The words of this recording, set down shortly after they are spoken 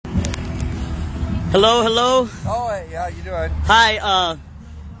Hello, hello. Oh, hey, how you doing? Hi,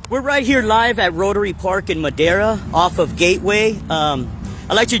 we're right here live at Rotary Park in Madera off of Gateway. I'd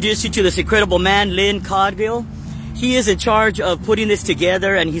like to introduce you to this incredible man, Lynn Cogdill. He is in charge of putting this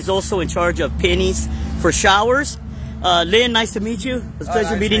together, and he's also in charge of Pennies for showers. Lynn, nice to meet you. It's a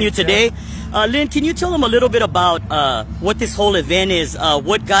pleasure meeting you today. Lynn, can you tell them a little bit about what this whole event is?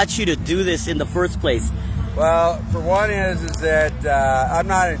 What got you to do this in the first place? Well, for one is that I'm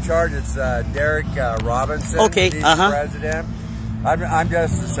not in charge. It's Derek Robinson. Okay, He's the president. I'm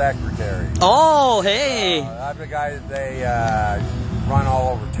just the secretary. Oh, hey. I'm the guy that they run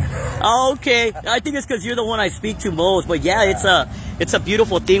all over town. Okay, I think it's because you're the one I speak to most. But yeah, it's a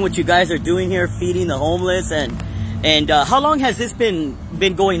beautiful thing what you guys are doing here, feeding the homeless. And how long has this been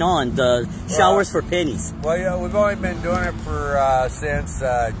going on, the showers for Pennies? Well, yeah, we've only been doing it for since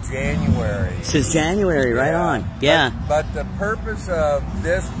January. Since January, right on. Yeah. But the purpose of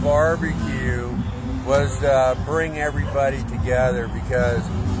this barbecue was to bring everybody together, because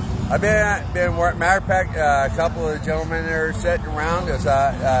I've been matter of fact, a couple of the gentlemen that are sitting around us,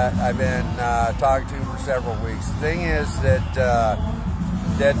 I've been talking to for several weeks. The thing is that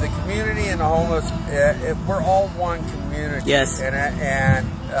the community and the homeless, we're all one community. Yes. And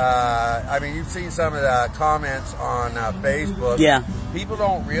I mean, you've seen some of the comments on Facebook. Yeah. People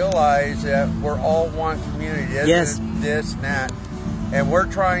don't realize that we're all one community. This and that. And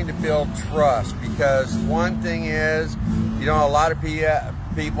we're trying to build trust, because one thing is, you know, a lot of people,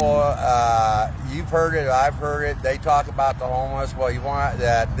 you've heard it, I've heard it, they talk about the homeless. Well, you want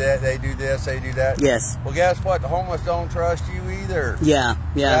that they do this, they do that. Yes. Well, guess what? The homeless don't trust you either. Yeah,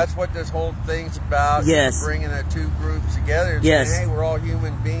 yeah. That's what this whole thing's about. Yes. Bringing the two groups together and yes. saying, hey, we're all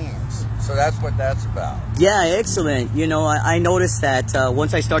human beings. So that's what that's about. Yeah, excellent. You know, I noticed that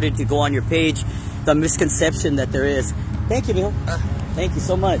once I started to go on your page, the misconception that there is. Thank you, Neil. Thank you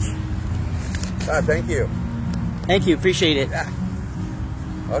so much. Thank you. Thank you. Appreciate it.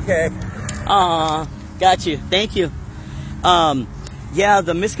 Okay. Got you. Thank you. Yeah,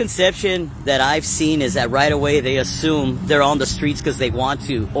 the misconception that I've seen is that right away they assume they're on the streets because they want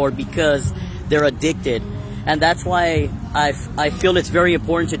to, or because they're addicted. And that's why I feel it's very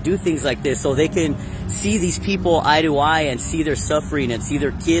important to do things like this, so they can see these people eye to eye and see their suffering and see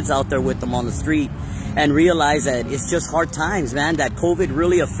their kids out there with them on the street, and realize that it's just hard times, man, that COVID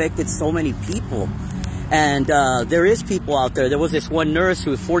really affected so many people. And there is people out there. There was this one nurse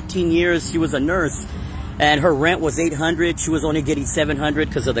who was 14 years, she was a nurse, and her rent was $800. She was only getting $700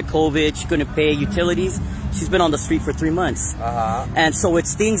 because of the COVID. She couldn't pay utilities. She's been on the street for 3 months. And so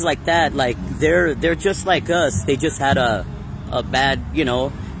it's things like that, like they're just like us. They just had a bad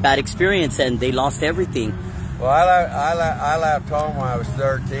experience, and they lost everything. Well, I left home when I was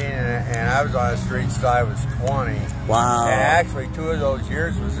 13, and I was on the streets till I was 20. Wow. And actually, 2 of those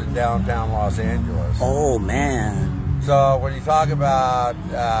years was in downtown Los Angeles. Oh, man. So when you talk about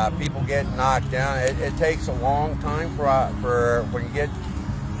people getting knocked down, it takes a long time for when you get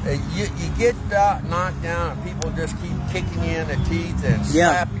knocked down, and people just keep kicking you in the teeth and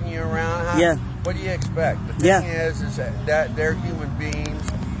slapping you around. What do you expect? The thing is that they're human beings.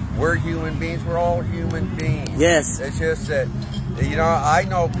 We're human beings. We're all human beings. Yes. It's just that, you know, I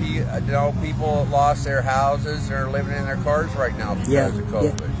know people that lost their houses and are living in their cars right now because of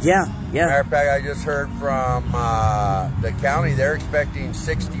COVID. Yeah. Matter of fact, I just heard from the county, they're expecting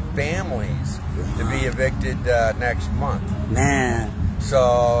 60 families to be evicted next month. Man.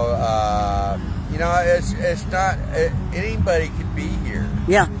 So, you know, it's not, anybody could be here.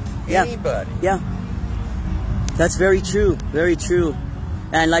 Yeah. Anybody. Yeah. That's very true. Very true.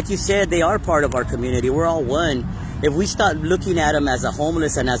 And like you said, they are part of our community. We're all one. If we start looking at them as a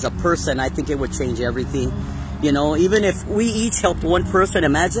homeless and as a person, I think it would change everything. You know, even if we each helped one person,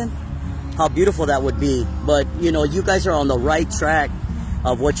 imagine how beautiful that would be. But, you know, you guys are on the right track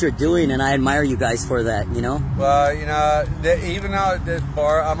of what you're doing, and I admire you guys for that, you know? Well, you know, even though at this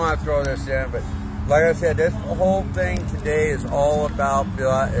bar, I'm going to throw this in, but like I said, this whole thing today is all about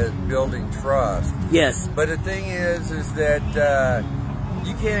building trust. Yes. But the thing is that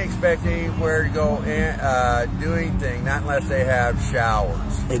you can't expect anywhere to go do anything, not unless they have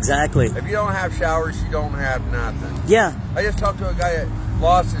showers. Exactly. If you don't have showers, you don't have nothing. Yeah. I just talked to a guy that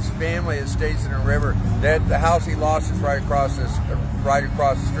lost his family that stays in a river. That the house he lost is right across the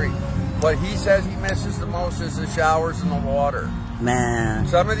street. What he says he misses the most is the showers and the water. Man.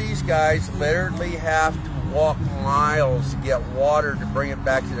 Some of these guys literally have to walk miles to get water to bring it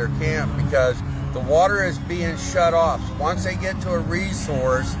back to their camp, because the water is being shut off. Once they get to a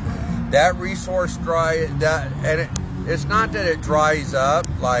resource, that resource it's not that it dries up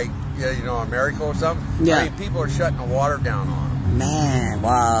like, you know, a miracle or something. Yeah. I mean, people are shutting the water down on them. Man,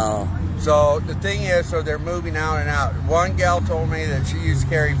 wow. So the thing is, so they're moving out and out. One gal told me that she used to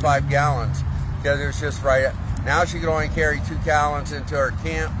carry 5 gallons because it's just right. Now she can only carry 2 gallons into her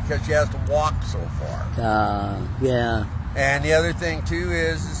camp because she has to walk so far. Yeah. And the other thing too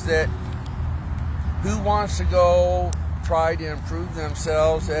is that who wants to go try to improve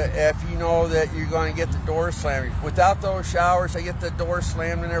themselves if you know that you're going to get the door slammed? Without those showers, they get the door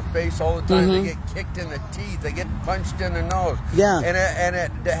slammed in their face all the time. They get kicked in the teeth. They get punched in the nose. Yeah. And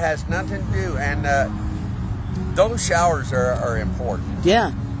it has nothing to do. And those showers are important.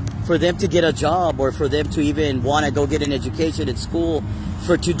 Yeah. For them to get a job, or for them to even want to go get an education at school,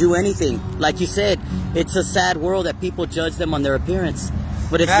 to do anything. Like you said, it's a sad world that people judge them on their appearance.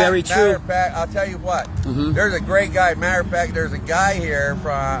 But it's very true. Matter of fact, I'll tell you what. There's a great guy. Matter of fact, there's a guy here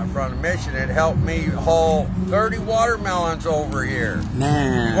from the mission that helped me haul 30 watermelons over here.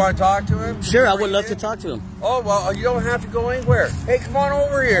 Man. You want to talk to him? Sure, I would love to talk to him. Oh, well, you don't have to go anywhere. Hey, come on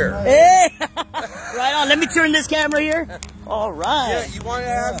over here. Hey! Right on. Let me turn this camera here. All right. Yeah, you want to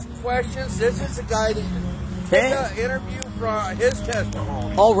ask questions? This is the guy that take an interview from his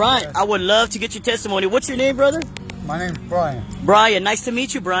testimony. All right. I would love to get your testimony. What's your name, brother? My name's Brian. Brian, nice to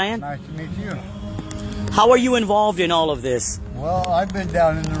meet you, Brian. Nice to meet you. How are you involved in all of this? Well, I've been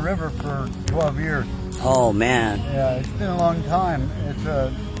down in the river for 12 years. Oh, man. Yeah, it's been a long time. It's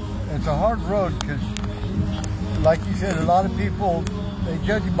a hard road because, like you said, a lot of people, they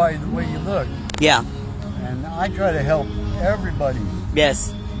judge you by the way you look. Yeah. And I try to help everybody.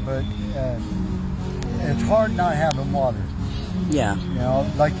 Yes. But it's hard not having water. Yeah. You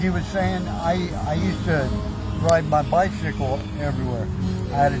know, like he was saying, I used to ride my bicycle everywhere.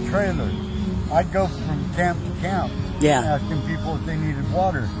 I had a trailer. I'd go from camp to camp, asking people if they needed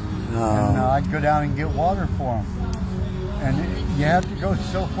water. And I'd go down and get water for them. And you have to go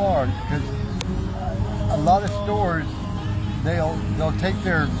so far because a lot of stores, they'll take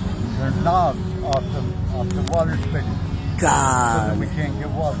their knobs off the water spigot. God. So that we can't get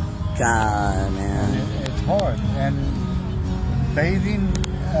water. God, man. And it's hard. And bathing,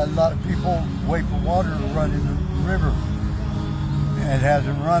 a lot of people wait for water to run in the river. It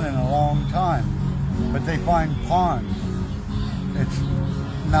hasn't run in a long time. But they find ponds. It's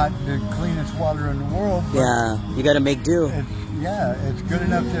not the cleanest water in the world. But yeah, you got to make do. It's good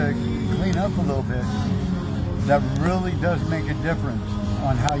enough to clean up a little bit. That really does make a difference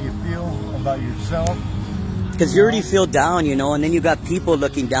on how you feel about yourself. Because you already feel down, you know, and then you got people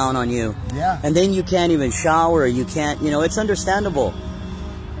looking down on you. Yeah. And then you can't even shower. You can't, you know, it's understandable.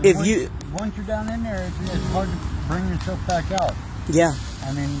 And once you're down in there, it's hard to bring yourself back out. Yeah.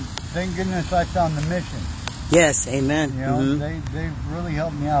 I mean, thank goodness I found the mission. Yes, amen. You know, they've really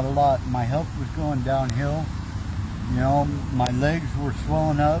helped me out a lot. My health was going downhill. You know, my legs were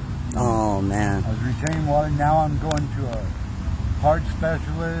swelling up. Oh, man. I was retaining water. Now I'm going to a heart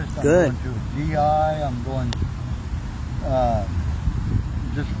specialist. I'm Good. going to a GI. I'm going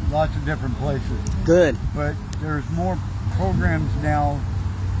just lots of different places. Good. But there's more programs now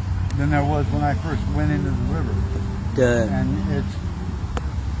than there was when I first went into the river. Good. And it's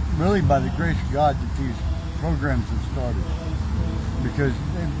really by the grace of God that these programs have started, because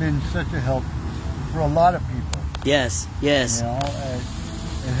they've been such a help for a lot of people. Yes, yes. You know,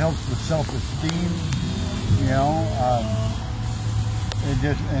 it helps with self-esteem. You know, it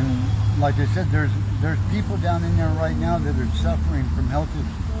just, and like I said, there's people down in there right now that are suffering from health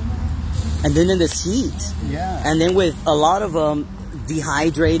issues. And then in this heat. Yeah. And then with a lot of them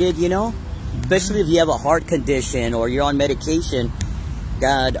dehydrated, you know, especially if you have a heart condition or you're on medication.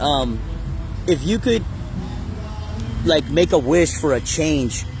 God, if you could like make a wish for a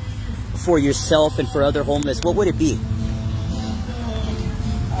change for yourself and for other homeless, what would it be?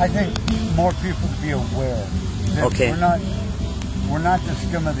 I think more people to be aware that okay. we're not the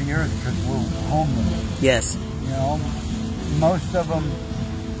scum of the earth because we're homeless. Yes. You know, most of them,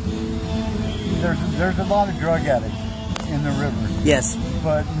 there's a lot of drug addicts in the river. Yes.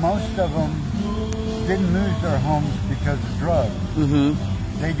 But most of them didn't lose their homes because of drugs.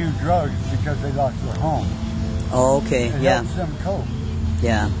 Mm-hmm. They do drugs because they lost their home. Oh, okay. It helps them cope.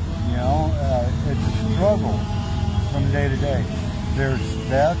 Yeah. You know, it's a struggle from day to day. There's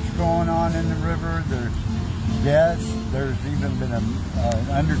thefts going on in the river. There's deaths. There's even been an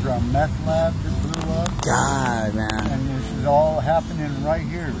underground meth lab that blew up. God, man. And this is all happening right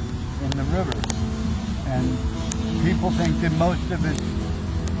here in the river. And people think that most of it's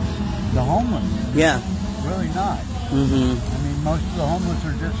the homeless. Yeah. Really not. Mm-hmm. I mean, most of the homeless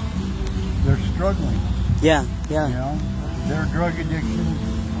are just, they're struggling. Yeah, yeah. You know, their drug addictions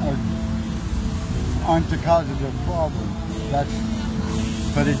aren't the cause of their problem.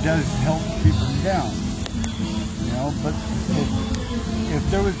 But it does help keep them down. You know, but if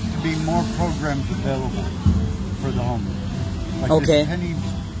there was to be more programs available for the homeless, like okay.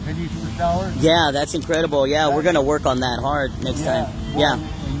 Pennies for showers. Yeah, that's incredible. Yeah, we're gonna work on that hard next time. Well, and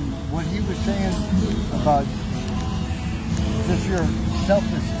what he was saying about just your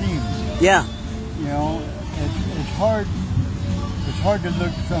self-esteem. Yeah. You know, it's hard. It's hard to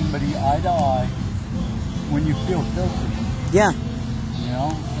look somebody eye to eye when you feel filthy. Yeah. You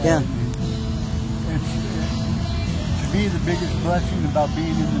know. Yeah. It's to me the biggest blessing about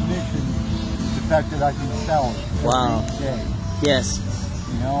being in the mission is the fact that I can shower every day. Yes.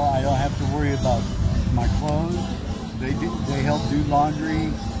 You know, I don't have to worry about my clothes. They help do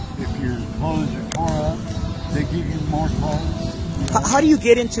laundry. If your clothes are tore up, they give you more clothes. You know? How do you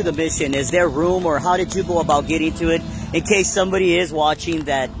get into the mission? Is there room, or how did you go about getting to it in case somebody is watching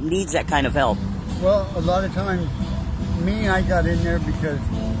that needs that kind of help? Well, a lot of times, I got in there because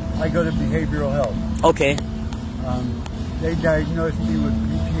I go to behavioral health. Okay. They diagnosed me with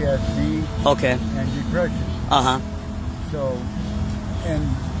PTSD. Okay. And depression. Uh-huh. So, and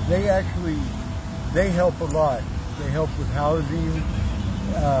they help a lot. They help with housing.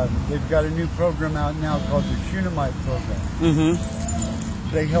 They've got a new program out now called the Shunammite program.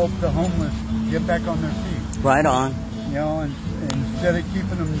 Mm-hmm. They help the homeless get back on their feet. Right on. You know, and instead of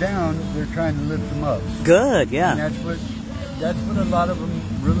keeping them down, they're trying to lift them up. Good, yeah. And that's what a lot of them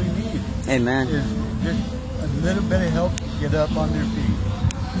really need. Amen. Is just a little bit of help to get up on their feet.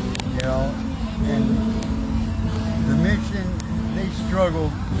 You know, and the mission, they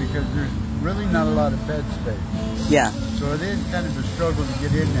struggle because there's really not a lot of bed space. Yeah. So it is kind of a struggle to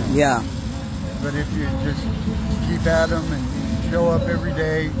get in there. Yeah. But if you just keep at them and show up every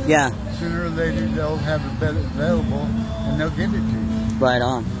day, sooner or later they'll have a bed available and they'll give it to you. Right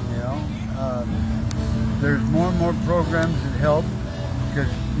on. You know, there's more and more programs that help because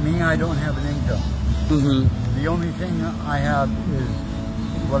I don't have an income. Mm-hmm. The only thing I have is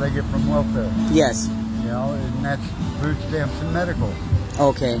what I get from welfare. Yes. You know, and that's food stamps and medical.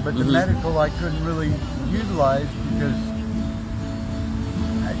 Okay. But the medical I couldn't really utilize because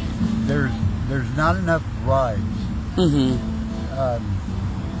there's not enough rides. Mm-hmm.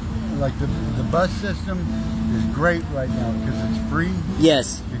 Like the bus system is great right now because it's free.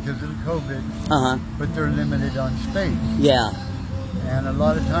 Yes. Because of COVID. Uh-huh. But they're limited on space. Yeah. And a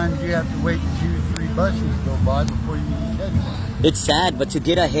lot of times you have to wait 2-3 buses go by before you can catch one. It's sad, but to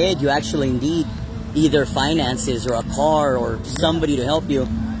get ahead, you actually need either finances or a car or somebody to help you.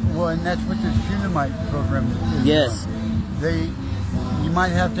 Well, and that's what the Shunammite program is. Yes. You might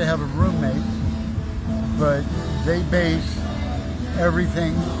have to have a roommate, but they base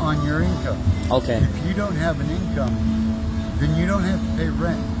everything on your income. Okay. If you don't have an income, then you don't have to pay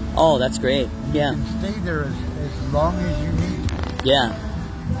rent. Oh, that's great. You can stay there as long as you need to. Yeah.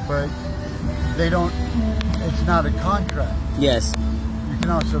 But it's not a contract. Yes. You can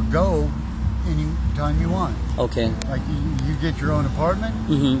also go anytime you want. Okay. Like you get your own apartment,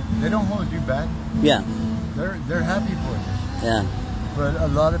 they don't hold you back. Yeah. They're happy for you. Yeah. But a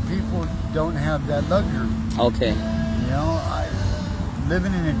lot of people don't have that luxury. Okay. You know,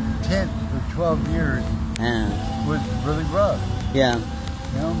 living in a tent for 12 years was really rough. Yeah.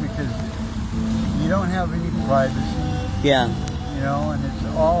 You know, because you don't have any privacy. Yeah. You know, and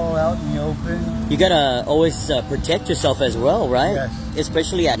it's all out in the open. You gotta always protect yourself as well, right? Yes.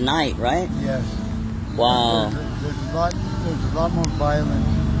 Especially at night, right? Yes. Wow. There's a lot more violence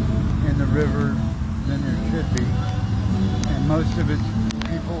in the river than there should be, and most of it's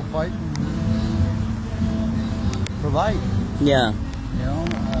people fighting for life. Yeah. You know,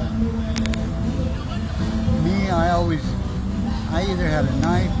 I either had a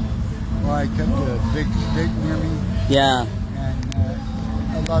knife or I kept a big stick near me. Yeah.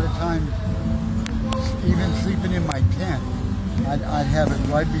 And a lot of times, even sleeping in my tent, I'd have it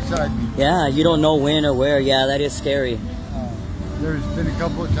right beside me. Yeah, you don't know when or where. Yeah, that is scary. There's been a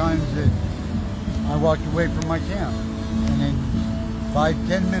couple of times that I walked away from my camp, and in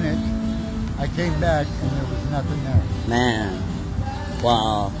 5-10 minutes, I came back and there was nothing there. Man.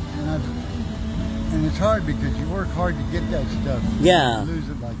 Wow. And it's hard because you work hard to get that stuff. Yeah. You lose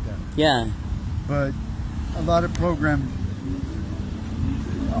it like that. Yeah. But a lot of programs,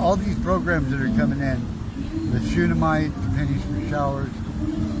 all these programs that are coming in, the Shunammite, the Pennies for Showers,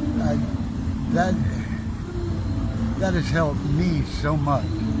 that has helped me so much.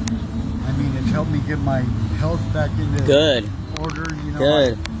 I mean, it's helped me get my health back into order. You know,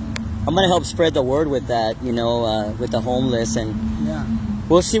 Good. I'm gonna help spread the word with that. You know, with the homeless, and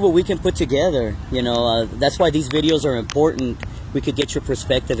we'll see what we can put together. You know, that's why these videos are important. We could get your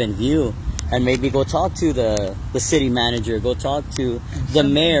perspective and view, and maybe go talk to the city manager, go talk to the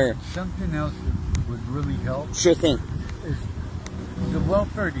mayor. Something else that would really help. Sure thing. Is the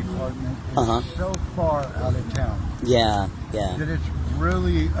welfare department is so far out of town. Yeah, yeah. That it's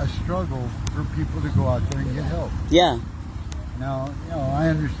really a struggle for people to go out there and get help. Yeah. Now, I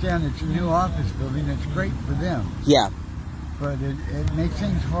understand it's a new office building. It's great for them. Yeah. But it makes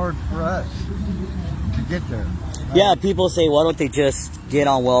things hard for us to get there. Yeah, people say, why don't they just get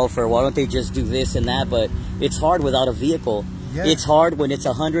on welfare? Why don't they just do this and that? But it's hard without a vehicle. Yes. It's hard when it's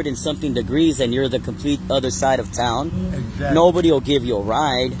 100 and something degrees and you're the complete other side of town. Exactly. Nobody will give you a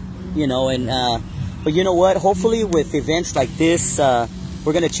ride, and but you know what? Hopefully with events like this,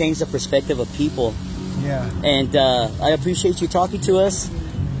 we're going to change the perspective of people. Yeah. And I appreciate you talking to us.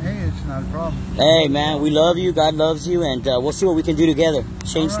 Hey, it's not a problem. Hey, man, we love you. God loves you. And we'll see what we can do together.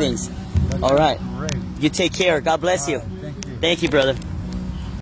 Change things. All right. Great. You take care. God bless you. Thank you. Thank you, brother.